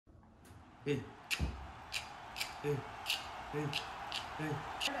Hey. Hey. Hey.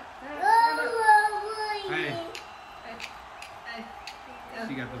 Hey.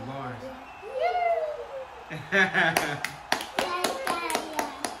 She got the bars.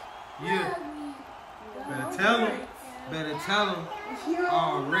 Yeah. Better tell him. Better tell him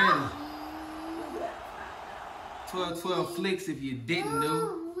already. 12 Flix if you didn't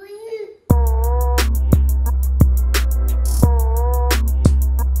know.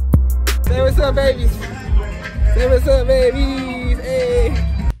 Say what's up, babies. Say what's up, babies. Hey.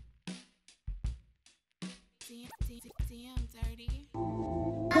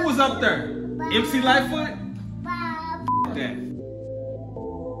 Who was up there? MC Lightfoot? That.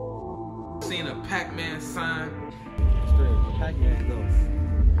 Seen a Pac-Man sign. Straight Pac-Man goes.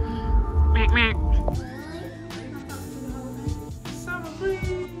 Pac-Man. Summer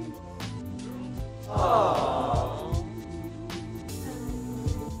breeze. Aww.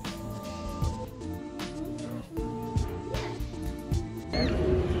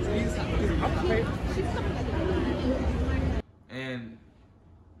 And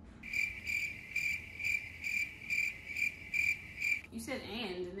you said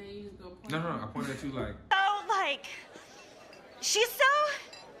and then you just go point. no, I pointed at you like. So like, she's so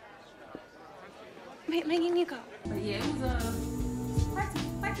making you go. But yeah, it was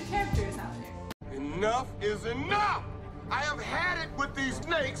like the characters out there. Enough is enough. I have had it with these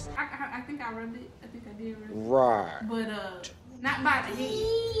snakes. I think I rubbed it. I think I did rub it. Right. But not by the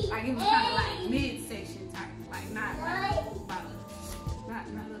head. Like it was kind of like midsection type. Like not like by the, not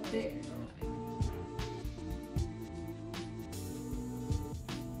up there.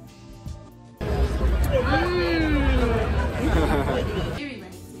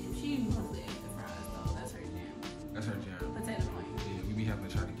 She mostly ate the fries though. That's her jam. That's her jam. Potato plain. Yeah, we be having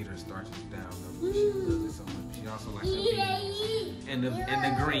to try to get her starches down though. She loves it so much. She also likes the beans and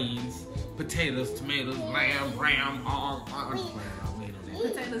the greens, potatoes, tomatoes, lamb, ram, all.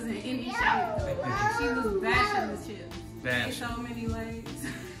 Potatoes in any shape. She was bashing the chips. Bash. So many legs.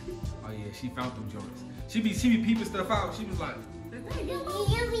 Oh yeah, she found them joints. She be peeping stuff out. She was like,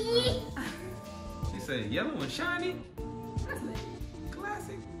 she said yellow and shiny.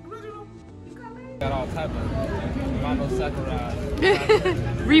 Classic, original. Got all type of monosaccharide.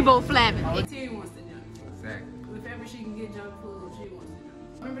 Riboflavin. Terry wants to jump. Exactly. If ever she can get junk food, she wants to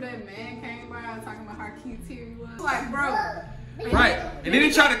jump. Remember that man came by talking about how cute Terry was? Like, bro. Right. And then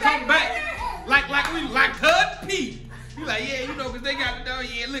he tried to come back like Hud P. He like, yeah, you know, because they got the dog,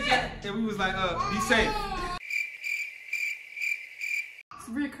 yeah, look at it. And we was like, be safe. It's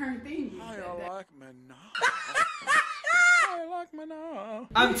a recurring theme. I like me now. I like me now.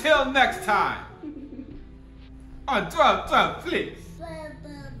 Until next time. On 12 Flix.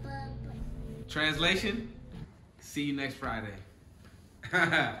 Translation, see you next Friday.